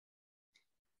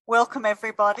Welcome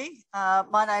everybody.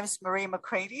 My name is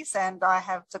Makrides and I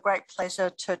have the great pleasure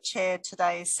to chair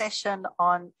today's session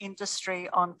on industry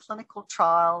on clinical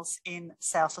trials in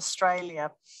South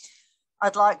Australia.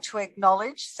 I'd like to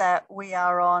acknowledge that we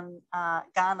are on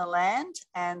Kaurna land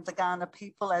and the Kaurna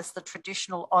people as the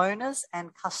traditional owners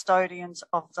and custodians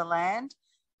of the land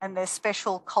and their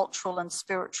special cultural and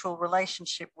spiritual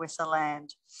relationship with the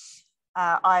land.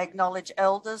 I acknowledge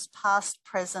elders past,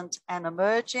 present and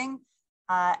emerging,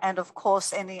 and of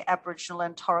course any Aboriginal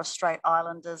and Torres Strait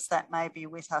Islanders that may be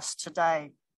with us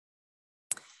today.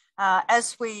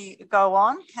 As we go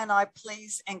on, can I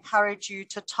please encourage you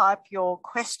to type your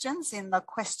questions in the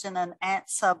question and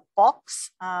answer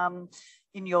box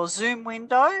in your Zoom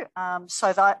window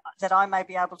so that I may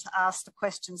be able to ask the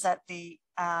questions at the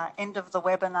end of the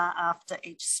webinar after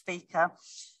each speaker.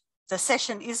 The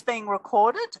session is being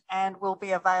recorded and will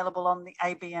be available on the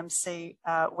ABMC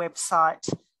website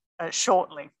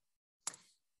shortly.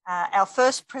 Our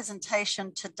first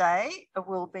presentation today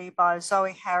will be by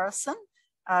Zoe Harrison,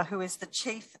 who is the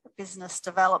Chief Business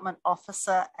Development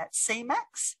Officer at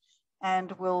CMAX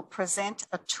and will present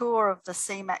a tour of the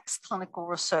CMAX Clinical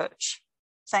Research.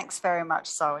 Thanks very much,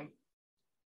 Zoe.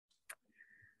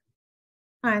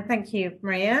 Hi, thank you,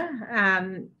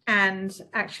 Maria. And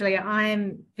actually,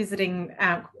 I'm visiting,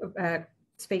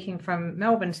 speaking from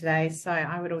Melbourne today, so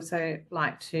I would also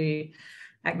like to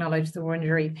acknowledge the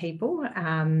Wurundjeri people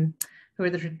who are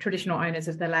the traditional owners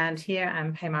of the land here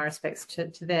and pay my respects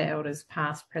to their elders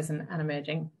past, present and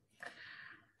emerging.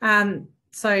 And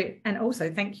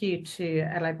also thank you to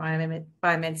Adelaide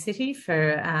Biomed City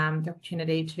for the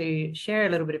opportunity to share a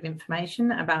little bit of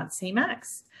information about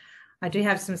CMAX. I do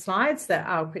have some slides that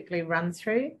I'll quickly run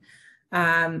through.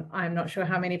 I'm not sure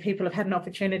how many people have had an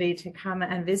opportunity to come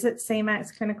and visit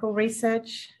CMAX Clinical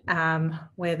Research,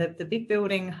 where the big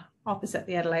building opposite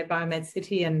the Adelaide Biomed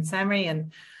City and SAHMRI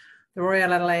and the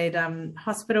Royal Adelaide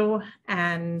Hospital,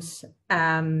 and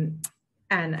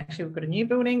actually we've got a new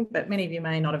building, but many of you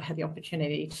may not have had the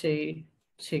opportunity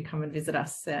to come and visit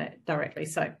us directly.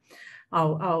 So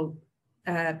I'll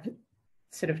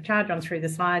sort of charge on through the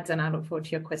slides and I look forward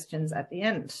to your questions at the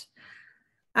end.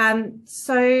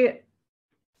 So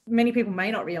many people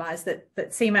may not realise that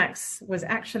CMAX was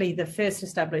actually the first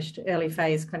established early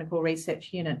phase clinical research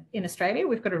unit in Australia.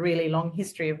 We've got a really long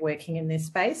history of working in this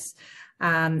space.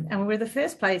 And we were the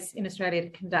first place in Australia to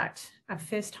conduct a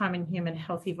first time in human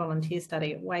healthy volunteer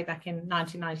study way back in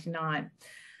 1999.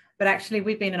 But actually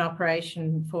we've been in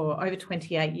operation for over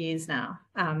 28 years now.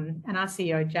 And our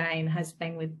CEO, Jane, has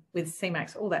been with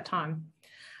CMAX all that time.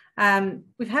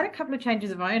 We've had a couple of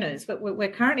changes of owners, but we're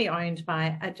currently owned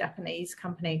by a Japanese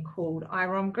company called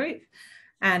IROM Group.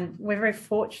 And we're very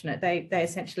fortunate. They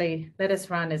essentially let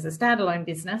us run as a standalone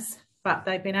business, but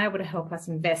they've been able to help us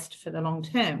invest for the long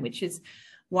term, which is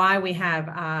why we have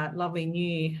a lovely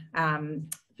new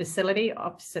facility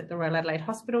opposite the Royal Adelaide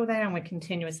Hospital there, and we're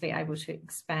continuously able to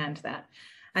expand that.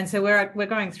 And so we're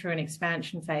going through an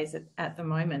expansion phase at the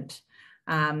moment.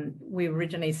 We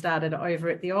originally started over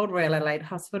at the old Royal Adelaide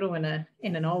Hospital in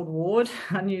an old ward,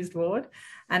 unused ward,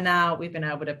 and now we've been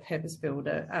able to purpose build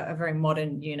a very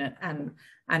modern unit, and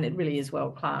it really is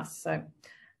world class. So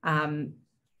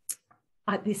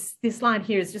this slide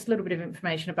here is just a little bit of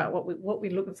information about what we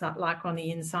look like on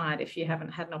the inside if you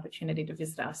haven't had an opportunity to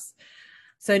visit us.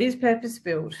 So it is purpose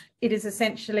built. It is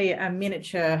essentially a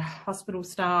miniature hospital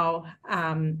style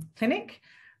clinic.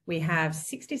 We have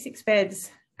 66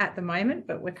 beds at the moment,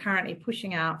 but we're currently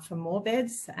pushing out for more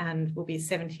beds and will be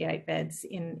 78 beds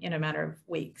in a matter of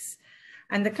weeks.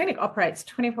 And the clinic operates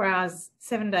 24 hours,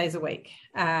 7 days a week.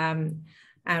 And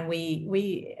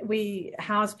we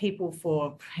house people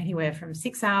for anywhere from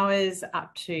 6 hours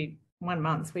up to 1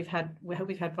 month. We've had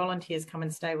volunteers come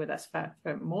and stay with us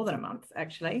for more than a month,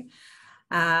 actually.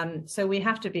 So we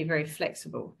have to be very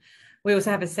flexible. We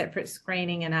also have a separate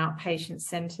screening and outpatient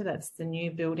centre. That's the new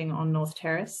building on North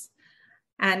Terrace.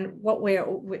 And what we're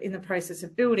in the process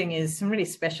of building is some really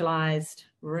specialised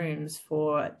rooms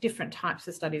for different types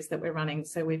of studies that we're running.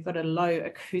 So we've got a low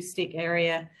acoustic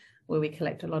area where we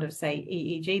collect a lot of, say,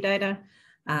 EEG data.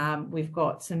 We've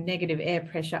got some negative air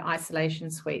pressure isolation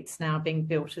suites now being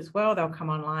built as well. They'll come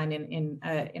online in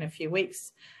a few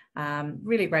weeks.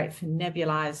 Really great for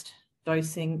nebulised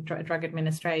dosing, drug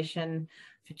administration,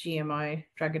 for GMO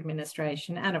drug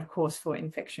administration, and of course for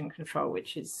infection control,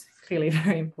 which is clearly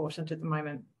very important at the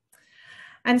moment.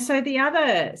 And so the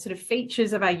other sort of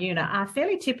features of our unit are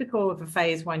fairly typical of a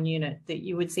phase 1 unit that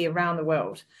you would see around the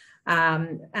world.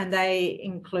 And they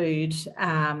include,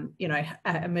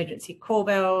 emergency call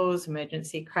bells,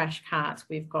 emergency crash carts.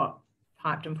 We've got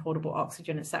piped and portable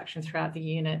oxygen and suction throughout the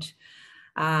unit.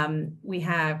 We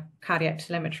have cardiac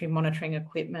telemetry monitoring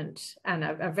equipment and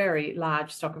a very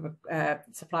large stock of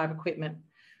supply of equipment.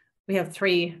 We have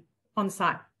 3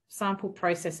 on-site sample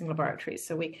processing laboratories.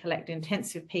 So we collect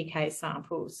intensive PK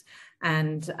samples,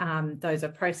 and those are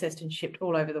processed and shipped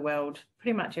all over the world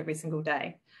pretty much every single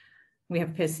day. We have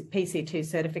PC2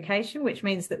 certification, which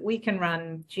means that we can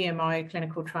run GMO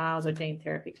clinical trials or gene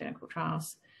therapy clinical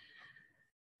trials.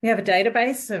 We have a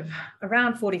database of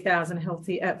around 40,000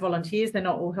 healthy volunteers. They're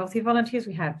not all healthy volunteers.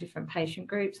 We have different patient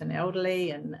groups and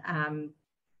elderly and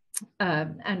a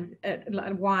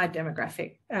wide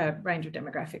demographic range of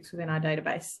demographics within our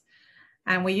database.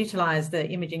 And we utilise the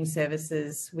imaging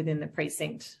services within the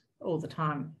precinct all the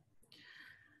time.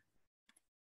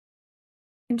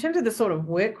 In terms of the sort of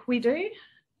work we do,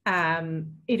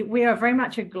 we are very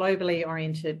much a globally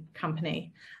oriented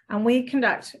company, and we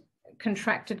conduct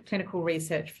contracted clinical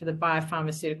research for the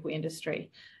biopharmaceutical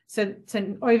industry. So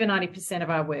over 90% of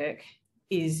our work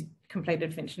is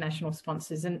completed for international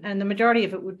sponsors, and the majority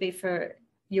of it would be for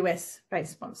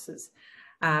US-based sponsors,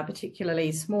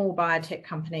 particularly small biotech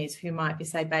companies who might be,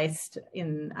 say, based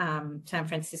in San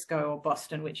Francisco or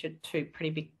Boston, which are 2 pretty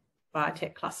big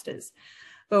biotech clusters.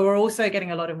 But we're also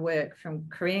getting a lot of work from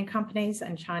Korean companies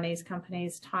and Chinese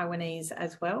companies, Taiwanese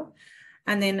as well.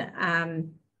 And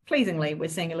then pleasingly, we're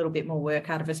seeing a little bit more work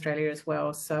out of Australia as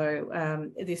well.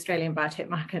 So the Australian biotech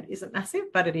market isn't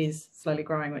massive, but it is slowly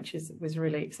growing, which was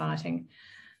really exciting.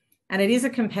 And it is a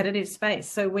competitive space.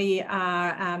 So we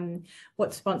are,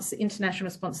 what international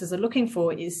sponsors are looking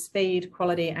for is speed,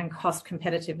 quality, and cost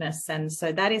competitiveness. And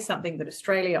so that is something that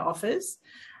Australia offers.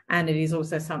 And it is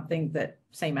also something that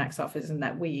CMAX offers, and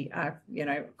that we are,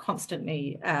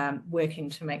 constantly working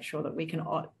to make sure that we can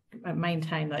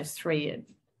maintain those 3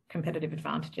 competitive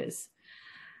advantages.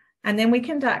 And then we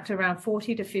conduct around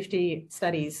 40 to 50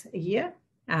 studies a year.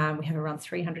 We have around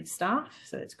 300 staff,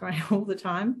 so it's growing all the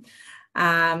time.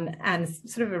 And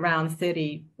sort of around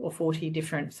 30 or 40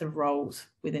 different sort of roles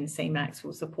within CMAX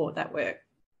will support that work.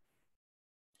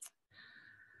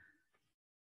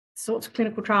 Sorts of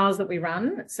clinical trials that we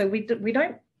run. So we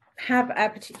don't have a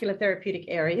particular therapeutic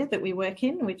area that we work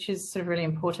in, which is sort of really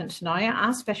important to know.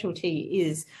 Our specialty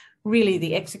is really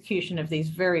the execution of these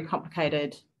very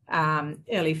complicated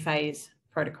early phase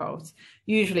protocols,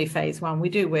 usually phase 1. We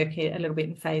do work here a little bit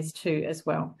in phase 2 as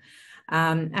well.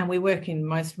 And we work in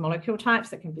most molecule types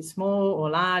that can be small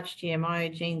or large,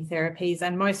 GMO, gene therapies,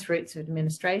 and most routes of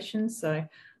administration. So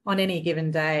on any given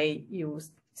day, you'll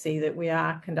see that we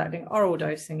are conducting oral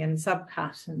dosing and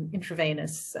subcut and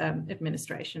intravenous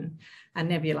administration, and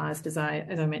nebulized, as I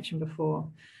mentioned before.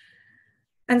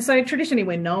 And so traditionally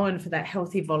we're known for that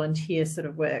healthy volunteer sort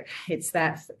of work. It's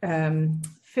that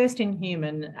first in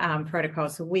human protocol.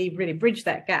 So we really bridge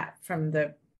that gap from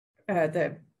the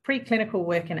preclinical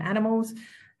work in animals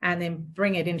and then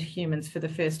bring it into humans for the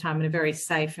first time in a very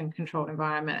safe and controlled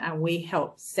environment. And we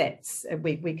help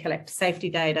we collect safety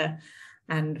data,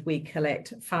 and we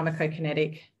collect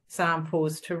pharmacokinetic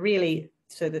samples to really,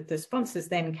 so that the sponsors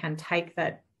then can take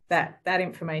that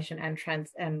information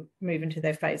and move into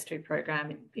their phase 2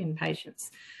 program in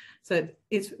patients. So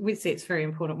we see it's very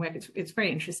important work. It's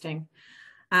very interesting.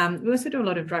 We also do a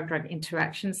lot of drug-drug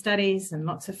interaction studies and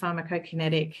lots of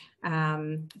pharmacokinetic,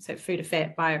 so food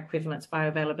effect, bioequivalence,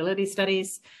 bioavailability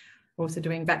studies. We're also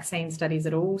doing vaccine studies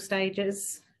at all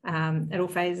stages, at all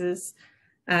phases.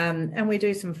 And we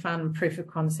do some fun proof of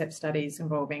concept studies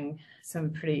involving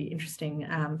some pretty interesting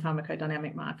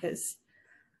pharmacodynamic markers.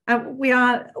 We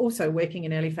are also working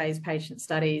in early phase patient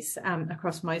studies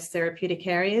across most therapeutic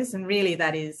areas. And really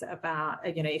that is about,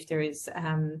 if there is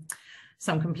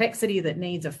some complexity that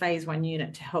needs a phase 1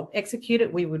 unit to help execute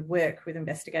it, we would work with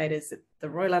investigators at the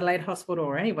Royal Adelaide Hospital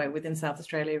or anywhere within South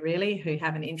Australia, really, who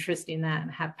have an interest in that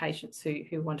and have patients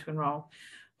who want to enrol.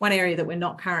 One area that we're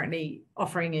not currently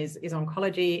offering is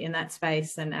oncology in that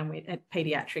space, and at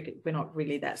paediatric, we're not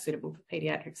really that suitable for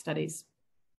paediatric studies.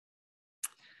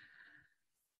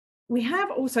 We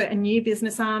have also a new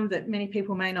business arm that many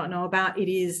people may not know about. It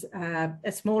is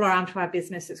a smaller arm to our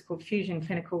business. It's called Fusion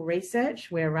Clinical Research.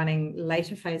 We're running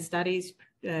later phase studies,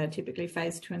 typically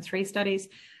phase 2 and 3 studies,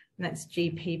 and that's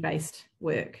GP-based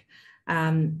work.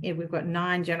 We've got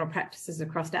 9 general practices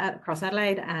across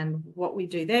Adelaide, and what we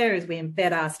do there is we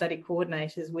embed our study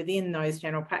coordinators within those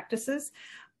general practices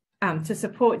to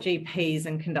support GPs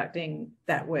in conducting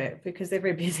that work, because they're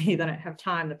very busy, they don't have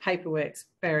time, the paperwork's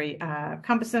very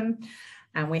cumbersome,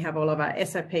 and we have all of our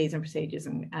SOPs and procedures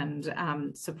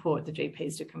and support the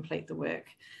GPs to complete the work.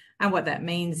 And what that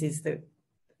means is that,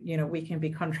 we can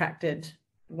be contracted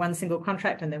one single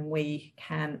contract, and then we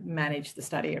can manage the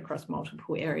study across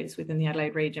multiple areas within the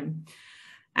Adelaide region.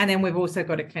 And then we've also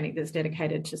got a clinic that's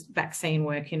dedicated to vaccine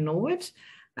work in Norwood.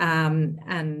 So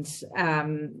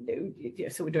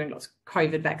we're doing lots of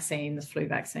COVID vaccines, flu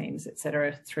vaccines, et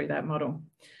cetera, through that model.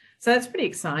 So that's pretty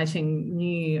exciting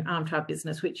new arm to our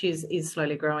business, which is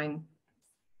slowly growing.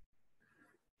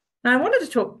 Now, I wanted to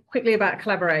talk quickly about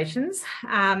collaborations.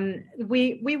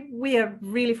 We are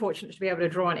really fortunate to be able to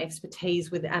draw on expertise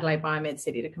with Adelaide Biomed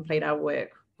City to complete our work.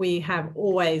 We have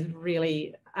always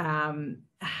really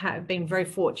have been very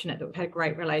fortunate that we've had a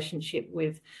great relationship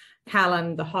with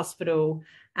Callan, the hospital,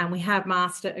 and we have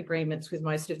master agreements with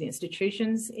most of the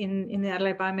institutions in the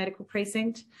Adelaide Biomedical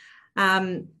Precinct.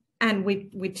 And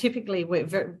we typically work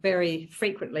very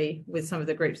frequently with some of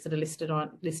the groups that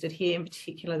are listed here, in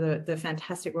particular the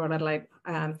fantastic Royal Adelaide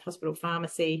Hospital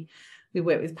Pharmacy. We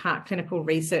work with Park Clinical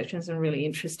Research and some really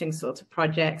interesting sorts of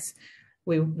projects.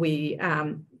 We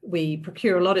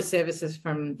procure a lot of services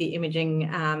from the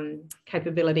imaging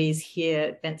capabilities here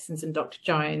at Benson's and Dr.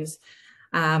 Jones,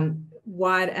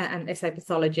 wide and SA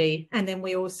pathology, and then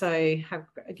we also have,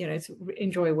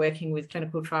 enjoy working with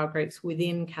clinical trial groups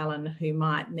within Callan who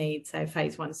might need, say,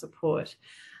 phase 1 support.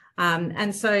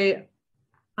 And so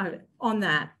on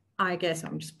that, I guess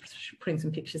I'm just putting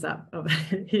some pictures up of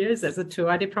here. So there's a tour.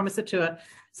 I did promise a tour.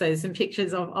 So there's some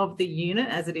pictures of the unit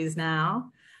as it is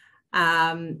now.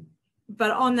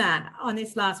 But on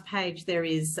this last page, there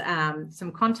is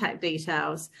some contact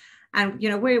details. And,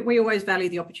 we always value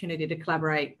the opportunity to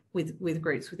collaborate with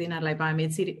groups within Adelaide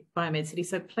Biomed City.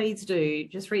 So please do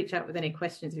just reach out with any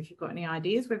questions if you've got any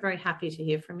ideas. We're very happy to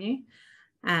hear from you.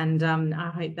 And I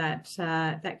hope that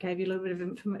that gave you a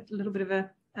little bit of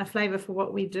a flavour for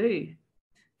what we do.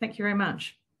 Thank you very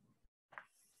much.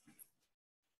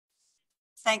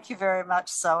 Thank you very much,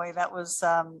 Zoe. That was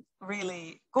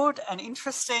really good and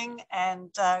interesting, and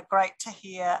great to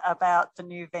hear about the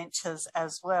new ventures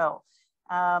as well.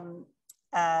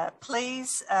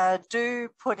 Please do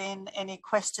put in any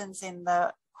questions in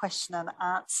the question and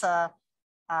answer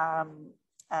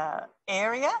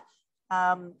area.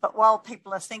 But while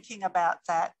people are thinking about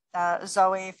that,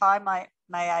 Zoe, if I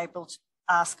may able to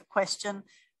ask a question,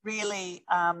 really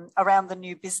around the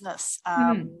new business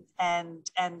and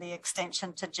the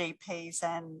extension to GPs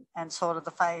and sort of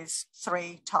the phase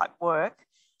 3 type work.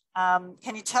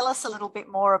 Can you tell us a little bit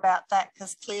more about that?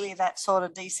 Because clearly that sort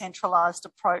of decentralised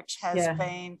approach has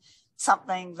been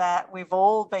something that we've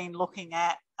all been looking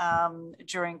at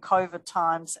during COVID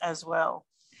times as well.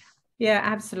 Yeah,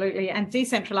 absolutely. And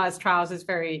decentralised trials is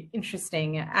very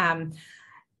interesting.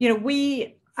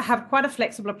 We have quite a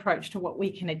flexible approach to what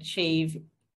we can achieve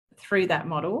through that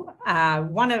model.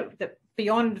 One of the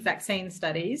beyond vaccine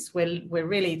studies, we're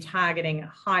really targeting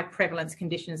high prevalence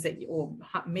conditions or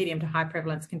medium to high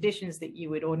prevalence conditions that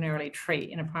you would ordinarily treat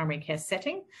in a primary care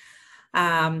setting.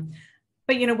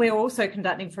 But, we're also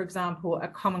conducting, for example, a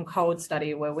common cold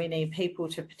study where we need people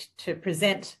to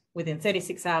present within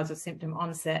 36 hours of symptom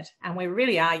onset. And we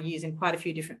really are using quite a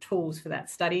few different tools for that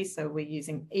study. So we're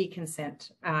using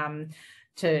e-consent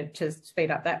to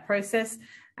speed up that process.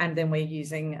 And then we're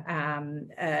using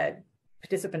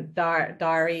participant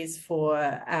diaries for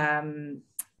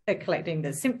collecting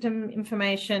the symptom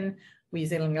information. We're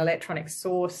using an electronic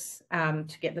source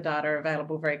to get the data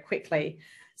available very quickly.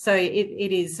 So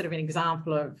it is sort of an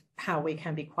example of how we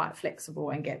can be quite flexible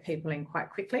and get people in quite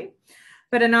quickly.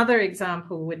 But another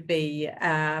example would be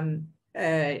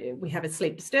we have a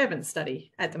sleep disturbance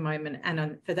study at the moment.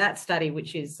 And for that study,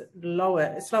 which is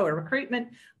slower recruitment,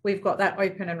 we've got that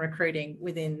open and recruiting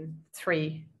within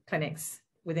 3 clinics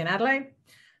within Adelaide.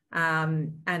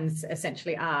 And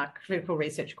essentially our clinical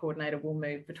research coordinator will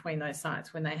move between those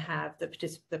sites when they have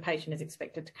the patient is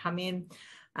expected to come in.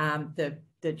 The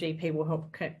GP will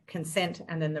help consent,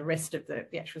 and then the rest of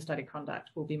the actual study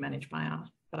conduct will be managed by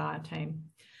our team.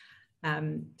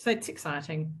 So it's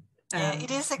exciting. Yeah,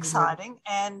 it is exciting.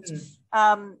 And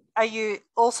are you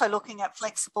also looking at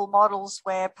flexible models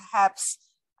where perhaps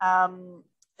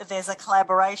there's a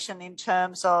collaboration in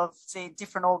terms of the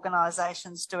different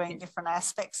organisations doing different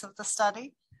aspects of the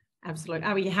study? Absolutely.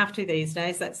 Oh, you have to these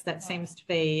days. That seems to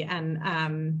be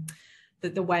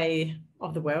the way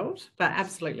of the world. But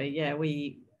absolutely, yeah,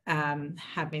 we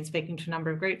have been speaking to a number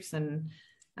of groups and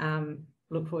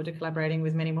look forward to collaborating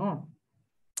with many more.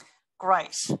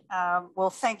 Great. Well,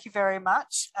 thank you very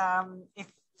much. If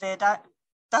there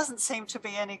doesn't seem to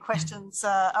be any questions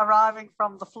arriving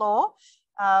from the floor,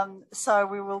 so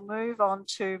we will move on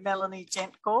to Melanie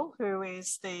Gentgall, who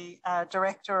is the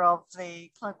Director of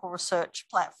the Clinical Research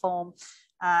Platform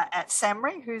at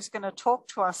SAHMRI, who's going to talk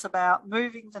to us about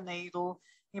moving the needle,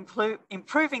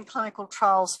 improving clinical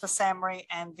trials for SAHMRI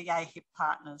and the AHIP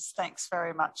partners. Thanks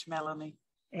very much, Melanie.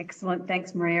 Excellent.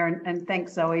 Thanks, Maria, and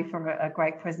thanks, Zoe, for a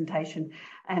great presentation.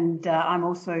 And I'm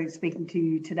also speaking to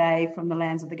you today from the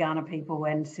lands of the Kaurna people,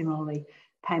 and similarly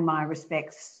pay my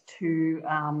respects to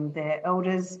their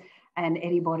elders and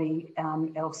anybody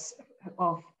else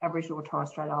of Aboriginal or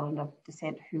Torres Strait Islander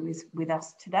descent who is with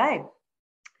us today.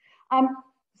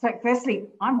 So firstly,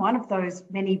 I'm one of those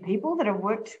many people that have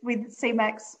worked with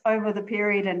CMAX over the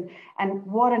period, and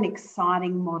what an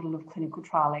exciting model of clinical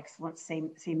trial excellence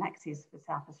CMAX is for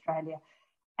South Australia.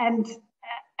 And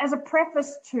as a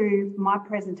preface to my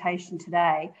presentation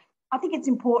today, I think it's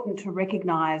important to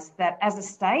recognise that as a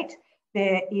state,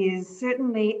 there is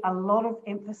certainly a lot of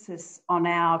emphasis on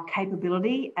our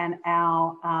capability and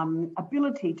our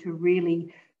ability to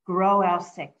really grow our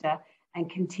sector and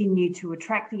continue to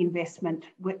attract the investment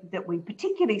that we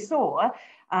particularly saw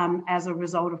as a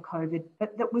result of COVID,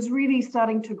 but that was really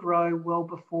starting to grow well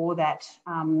before that,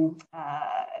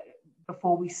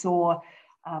 before we saw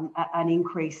an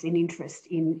increase in interest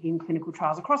in clinical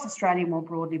trials across Australia more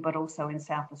broadly, but also in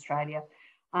South Australia.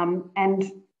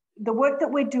 And the work that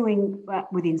we're doing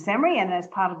within SAHMRI and as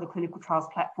part of the clinical trials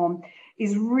platform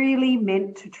is really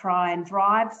meant to try and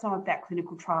drive some of that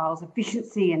clinical trials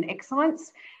efficiency and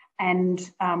excellence, and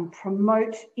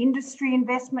promote industry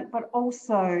investment, but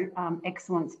also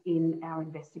excellence in our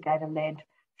investigator-led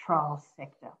trials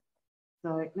sector.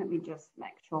 So let me just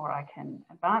make sure I can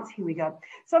advance. Here we go.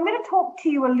 So I'm going to talk to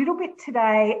you a little bit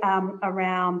today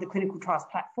around the clinical trials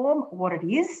platform, what it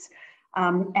is,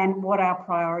 and what our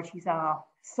priorities are.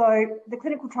 So the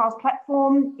clinical trials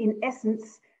platform, in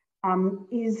essence,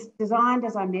 is designed,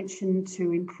 as I mentioned,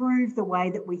 to improve the way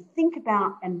that we think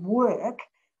about and work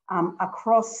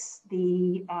across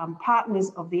the partners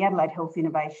of the Adelaide Health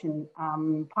Innovation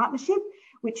Partnership,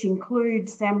 which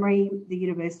includes SAHMRI, the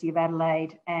University of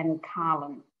Adelaide and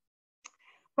Carlin.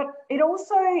 But it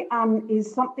also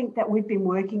is something that we've been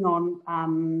working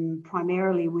on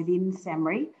primarily within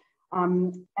SAHMRI.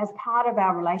 As part of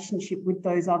our relationship with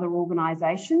those other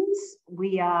organisations,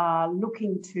 we are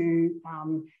looking to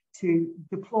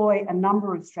deploy a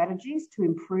number of strategies to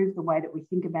improve the way that we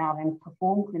think about and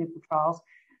perform clinical trials.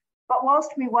 But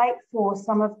whilst we wait for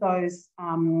some of those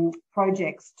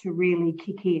projects to really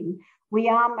kick in, we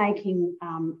are making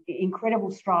incredible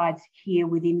strides here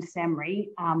within SAHMRI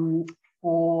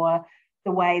for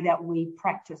the way that we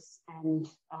practice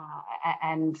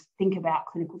and think about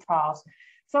clinical trials.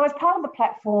 So as part of the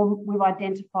platform, we've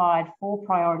identified 4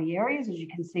 priority areas, as you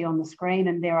can see on the screen,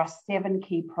 and there are 7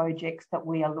 key projects that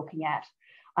we are looking at.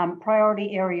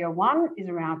 Priority area 1 is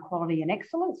around quality and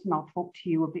excellence, and I'll talk to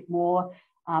you a bit more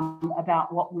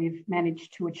about what we've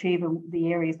managed to achieve and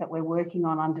the areas that we're working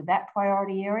on under that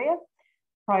priority area.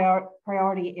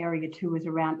 Priority area 2 is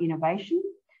around innovation.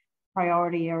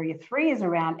 Priority area 3 is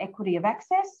around equity of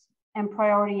access, and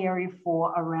priority area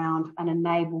 4 around an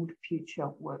enabled future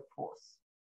workforce.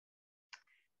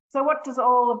 So what does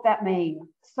all of that mean?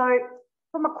 So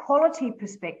from a quality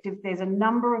perspective, there's a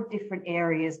number of different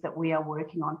areas that we are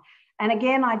working on. And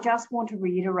again, I just want to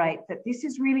reiterate that this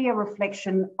is really a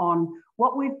reflection on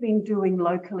what we've been doing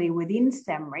locally within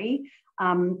SAHMRI,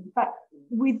 but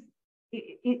with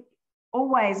it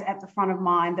always at the front of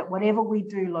mind that whatever we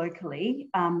do locally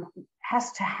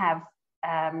has to have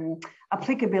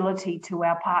applicability to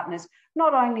our partners,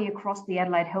 not only across the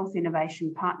Adelaide Health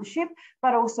Innovation Partnership,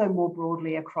 but also more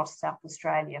broadly across South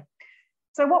Australia.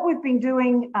 So what we've been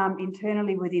doing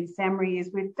internally within SAHMRI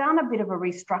is we've done a bit of a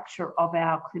restructure of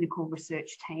our clinical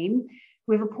research team.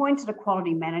 We've appointed a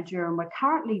quality manager, and we're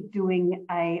currently doing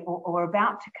or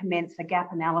about to commence a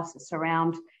gap analysis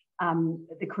around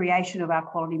the creation of our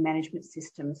quality management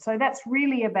system. So that's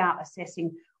really about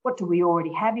assessing what do we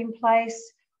already have in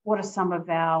place, what are some of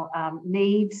our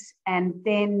needs, and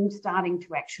then starting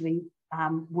to actually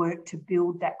work to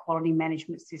build that quality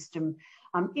management system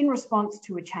in response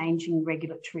to a changing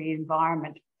regulatory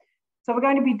environment. So we're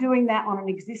going to be doing that on an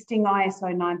existing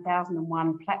ISO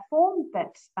 9001 platform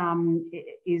that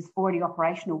is already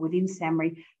operational within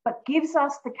SAHMRI, but gives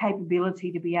us the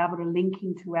capability to be able to link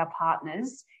into our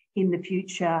partners in the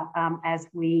future as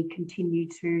we continue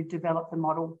to develop the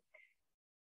model.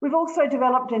 We've also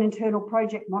developed an internal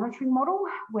project monitoring model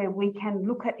where we can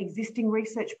look at existing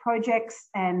research projects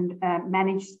and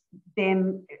manage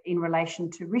them in relation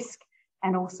to risk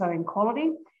and also in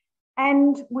quality.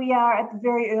 And we are at the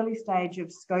very early stage of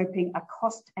scoping a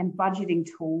cost and budgeting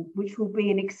tool, which will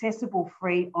be an accessible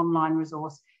free online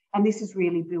resource. And this is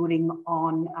really building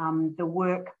on the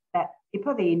work that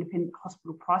IPA, the Independent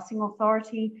Hospital Pricing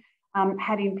Authority,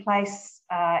 had in place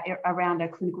around a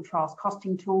clinical trials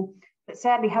costing tool that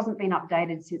sadly hasn't been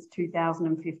updated since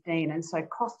 2015. And so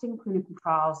costing clinical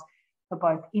trials for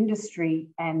both industry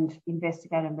and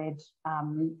investigator-led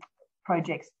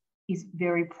projects is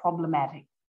very problematic.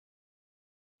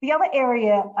 The other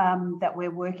area that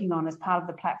we're working on as part of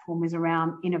the platform is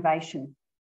around innovation.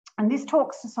 And this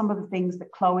talks to some of the things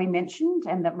that Chloe mentioned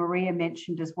and that Maria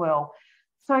mentioned as well.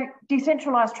 So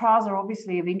decentralised trials are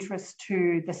obviously of interest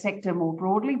to the sector more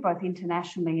broadly, both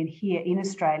internationally and here in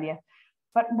Australia.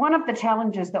 But one of the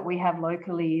challenges that we have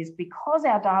locally is because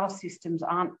our data systems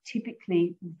aren't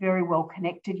typically very well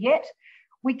connected yet,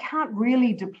 we can't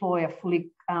really deploy a fully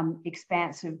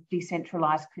expansive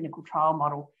decentralised clinical trial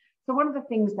model. So one of the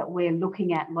things that we're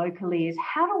looking at locally is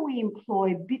how do we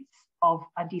employ bits of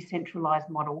a decentralised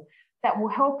model that will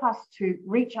help us to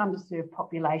reach underserved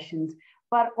populations,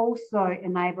 but also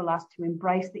enable us to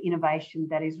embrace the innovation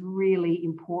that is really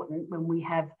important when we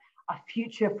have a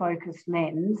future-focused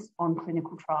lens on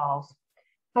clinical trials.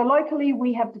 So locally,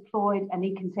 we have deployed an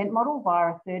e-consent model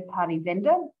via a third-party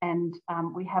vendor, and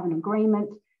we have an agreement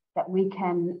that we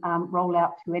can roll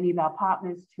out to any of our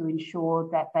partners to ensure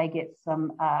that they get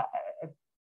some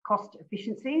cost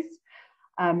efficiencies.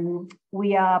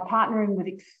 We are partnering with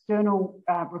external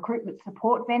recruitment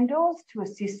support vendors to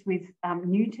assist with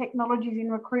new technologies in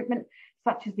recruitment,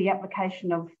 such as the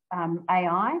application of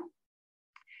AI.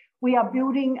 We are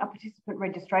building a participant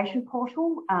registration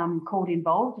portal called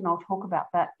Involved, and I'll talk about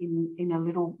that in a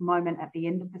little moment at the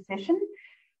end of the session.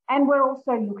 And we're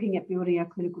also looking at building a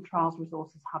clinical trials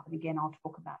resources hub, and again, I'll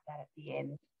talk about that at the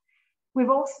end. We've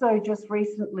also just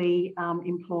recently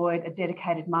employed a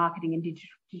dedicated marketing and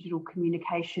digital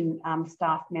communication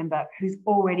staff member who's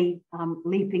already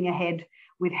leaping ahead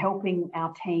with helping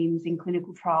our teams in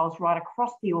clinical trials right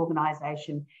across the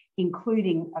organisation,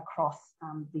 including across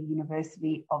the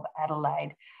University of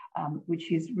Adelaide,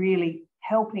 which is really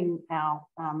helping our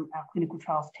clinical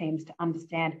trials teams to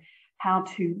understand how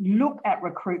to look at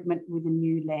recruitment with a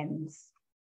new lens.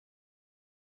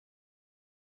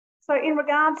 So in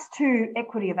regards to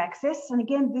equity of access, and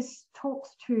again, this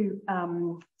talks to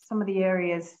some of the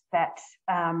areas that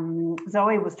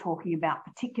Zoe was talking about,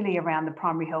 particularly around the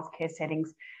primary healthcare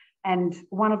settings. And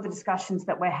one of the discussions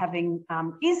that we're having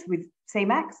is with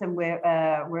CMAX, and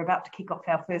we're about to kick off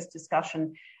our first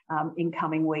discussion in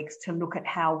coming weeks to look at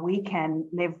how we can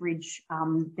leverage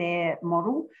their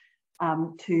model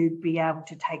to be able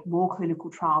to take more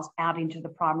clinical trials out into the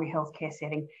primary healthcare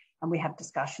setting. And we have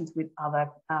discussions with other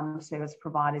service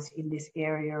providers in this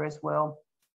area as well.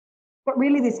 But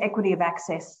really this equity of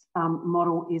access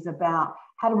model is about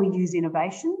how do we use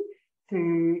innovation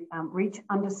to reach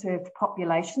underserved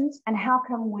populations, and how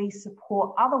can we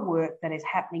support other work that is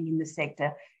happening in the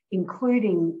sector,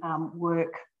 including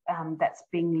work that's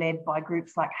being led by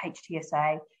groups like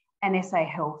HTSA and SA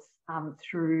Health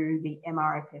through the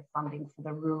MRFF funding for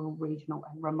the Rural, Regional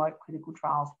and Remote Clinical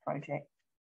Trials Project.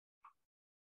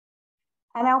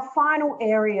 And our final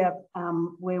area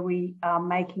where we are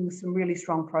making some really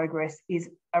strong progress is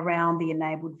around the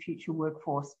enabled future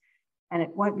workforce. And it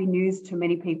won't be news to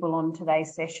many people on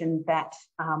today's session that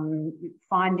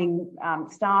finding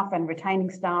staff and retaining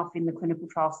staff in the clinical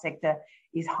trial sector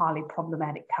is highly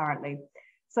problematic currently.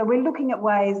 So we're looking at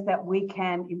ways that we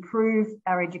can improve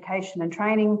our education and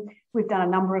training. We've done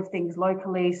a number of things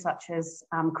locally, such as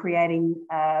creating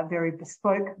a very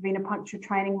bespoke venipuncture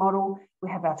training model. We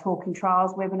have our Talking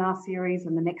Trials webinar series,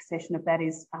 and the next session of that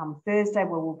is Thursday,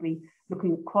 where we'll be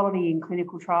looking at quality in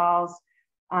clinical trials.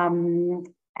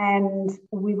 And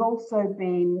we've also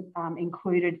been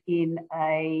included in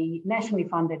a nationally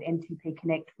funded NTP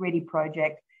Connect Ready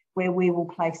project, where we will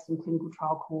place some clinical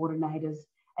trial coordinators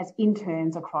as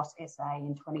interns across SA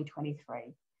in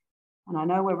 2023. And I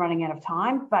know we're running out of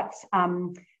time, but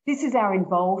this is our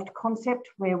Involved concept,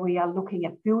 where we are looking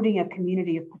at building a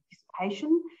community of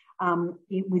participation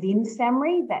within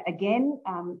SAHMRI that again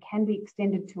can be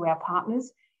extended to our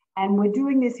partners. And we're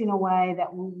doing this in a way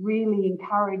that will really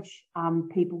encourage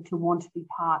people to want to be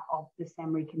part of the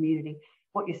SAHMRI community.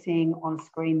 What you're seeing on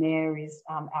screen there is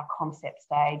our concept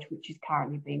stage, which is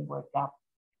currently being worked up.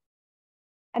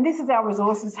 And this is our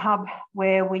resources hub,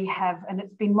 where we have, and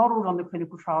it's been modelled on the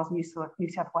Clinical Trials New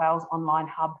South Wales online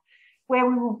hub, where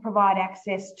we will provide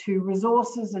access to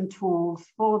resources and tools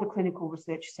for the clinical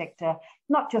research sector,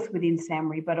 not just within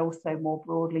SAHMRI, but also more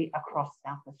broadly across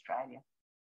South Australia.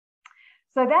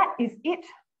 So that is it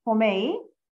for me,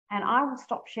 and I will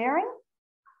stop sharing.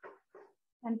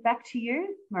 And back to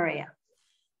you, Maria.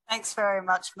 Thanks very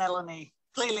much, Melanie.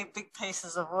 Clearly big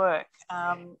pieces of work.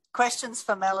 Questions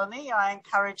for Melanie, I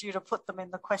encourage you to put them in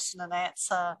the question and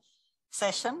answer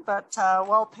session, but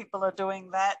while people are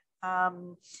doing that,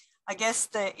 I guess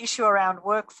the issue around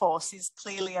workforce is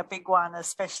clearly a big one,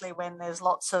 especially when there's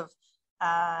lots of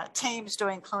teams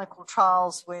doing clinical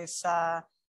trials with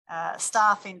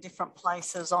staff in different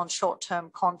places on short-term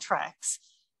contracts.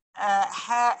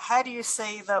 How do you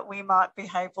see that we might be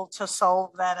able to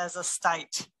solve that as a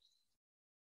state?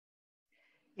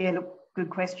 Yeah, look, good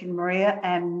question, Maria,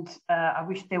 and I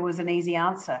wish there was an easy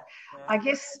answer. Yeah. I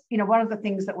guess, you know, one of the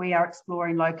things that we are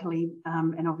exploring locally,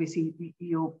 and obviously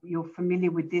you're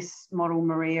familiar with this model,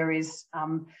 Maria, is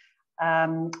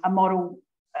a model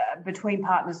between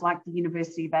partners like the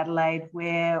University of Adelaide,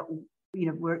 where, you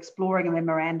know, we're exploring a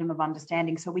memorandum of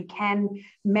understanding so we can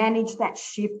manage that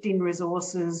shift in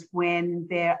resources when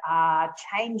there are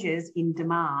changes in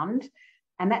demand.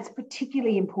 And that's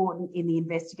particularly important in the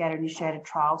investigator-initiated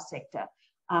trial sector.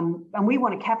 And we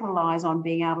want to capitalise on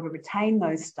being able to retain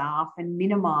those staff and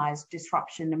minimise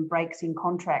disruption and breaks in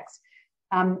contracts.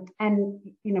 And,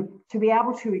 you know, to be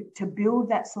able to build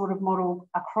that sort of model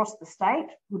across the state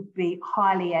would be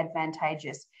highly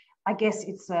advantageous. I guess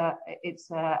it's a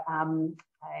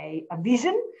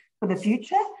vision for the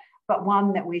future, but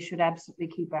one that we should absolutely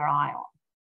keep our eye on.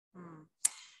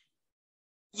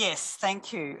 Yes,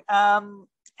 thank you.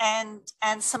 And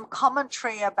some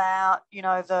commentary about, you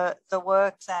know, the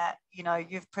work that, you know,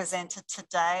 you've presented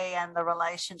today and the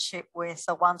relationship with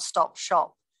a one-stop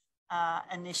shop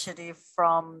initiative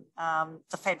from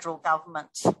the federal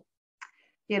government.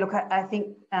 Yeah, look, I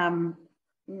think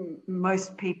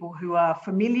most people who are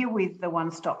familiar with the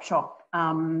one-stop shop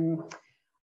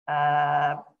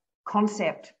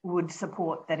concept would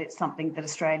support that it's something that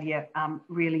Australia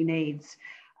really needs.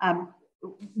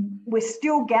 We're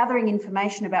still gathering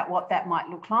information about what that might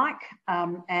look like,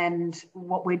 and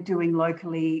what we're doing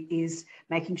locally is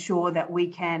making sure that we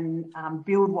can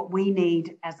build what we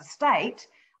need as a state,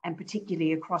 and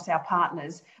particularly across our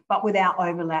partners, but without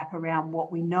overlap around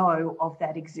what we know of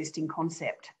that existing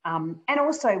concept. And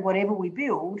also whatever we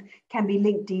build can be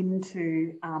linked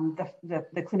into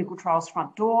the clinical trials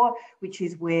front door, which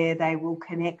is where they will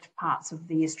connect parts of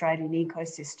the Australian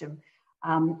ecosystem,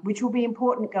 which will be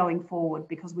important going forward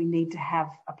because we need to have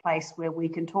a place where we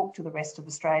can talk to the rest of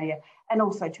Australia and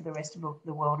also to the rest of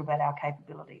the world about our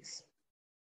capabilities.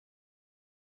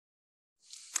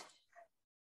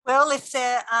 Well, if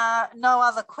there are no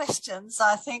other questions,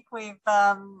 I think we've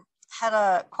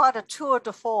had quite a tour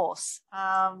de force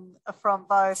from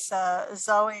both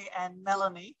Zoe and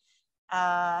Melanie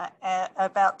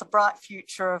about the bright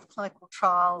future of clinical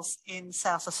trials in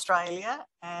South Australia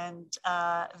and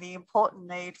the important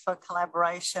need for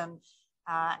collaboration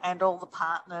and all the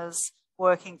partners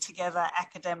working together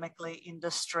academically,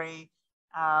 industry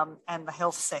and the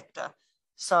health sector.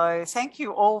 So thank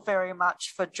you all very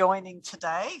much for joining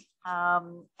today,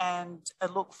 and I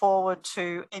look forward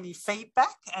to any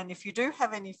feedback. And if you do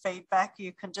have any feedback,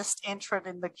 you can just enter it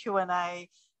in the Q&A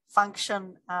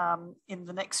function in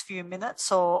the next few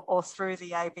minutes or through the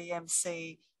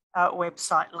ABMC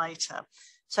website later.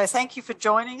 So thank you for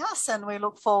joining us, and we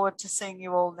look forward to seeing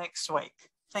you all next week.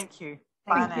 Thank you.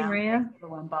 Thank you, Maria.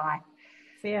 Everyone, bye.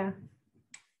 See ya.